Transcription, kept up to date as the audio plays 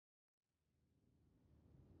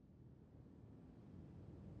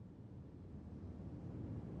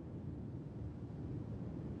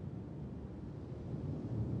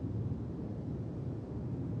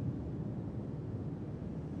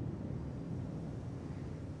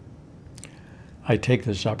I take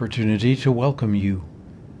this opportunity to welcome you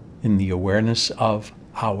in the awareness of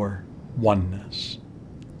our oneness.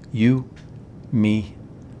 You, me,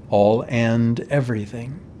 all and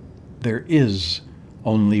everything. There is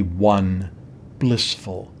only one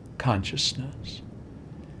blissful consciousness.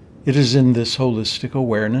 It is in this holistic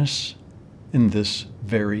awareness, in this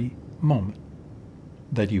very moment,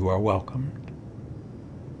 that you are welcomed.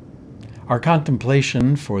 Our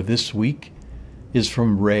contemplation for this week is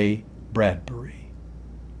from Ray Bradbury.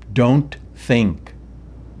 Don't think.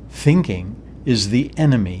 Thinking is the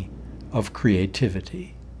enemy of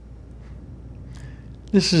creativity.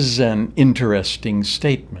 This is an interesting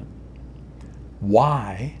statement.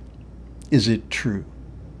 Why is it true?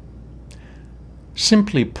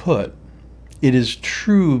 Simply put, it is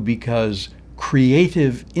true because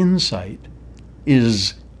creative insight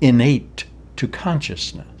is innate to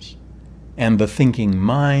consciousness, and the thinking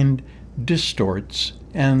mind distorts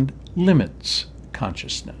and limits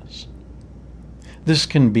consciousness. This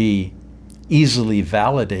can be easily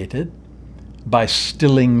validated by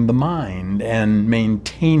stilling the mind and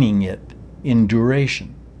maintaining it in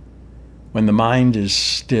duration. When the mind is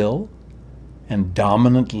still and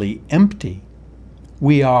dominantly empty,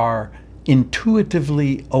 we are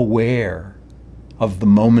intuitively aware of the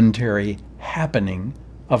momentary happening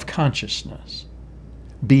of consciousness,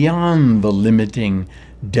 beyond the limiting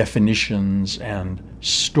definitions and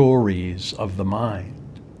stories of the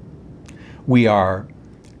mind. We are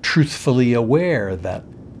truthfully aware that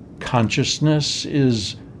consciousness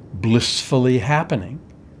is blissfully happening,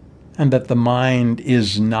 and that the mind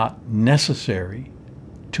is not necessary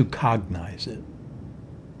to cognize it.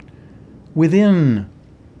 Within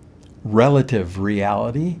relative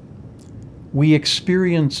reality, we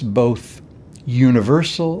experience both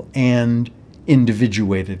universal and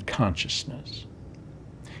individuated consciousness.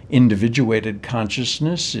 Individuated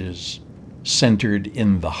consciousness is centered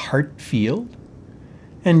in the heart field,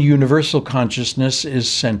 and universal consciousness is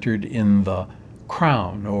centered in the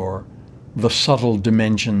crown, or the subtle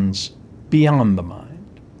dimensions beyond the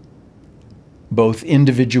mind. Both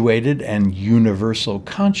individuated and universal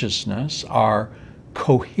consciousness are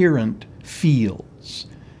coherent fields,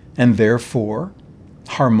 and therefore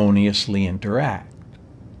harmoniously interact.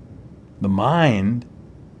 The mind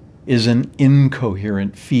is an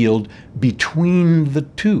incoherent field between the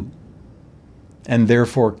two, and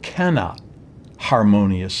therefore cannot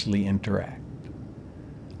harmoniously interact.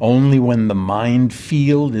 Only when the mind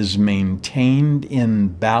field is maintained in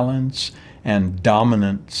balance and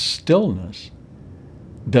dominant stillness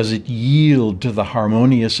does it yield to the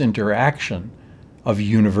harmonious interaction of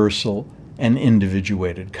universal and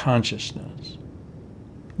individuated consciousness.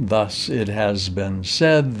 Thus, it has been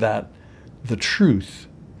said that the truth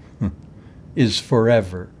is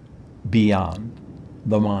forever beyond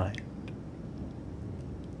the mind.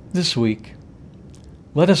 This week,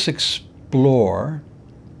 let us explore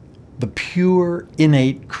the pure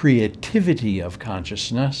innate creativity of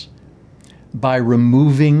consciousness by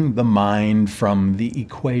removing the mind from the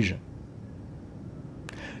equation.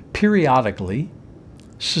 Periodically,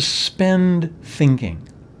 suspend thinking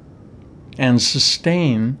and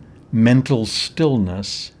sustain mental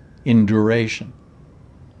stillness in duration.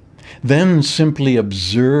 Then simply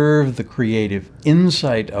observe the creative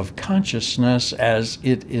insight of consciousness as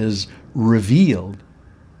it is revealed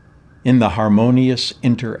in the harmonious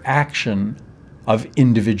interaction of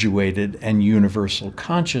individuated and universal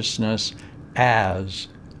consciousness as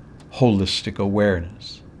holistic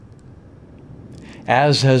awareness.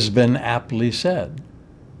 As has been aptly said,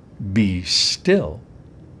 be still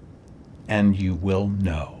and you will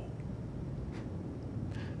know.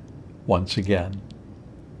 Once again,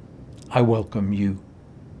 I welcome you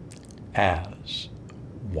as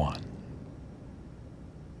one.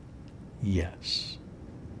 Yes.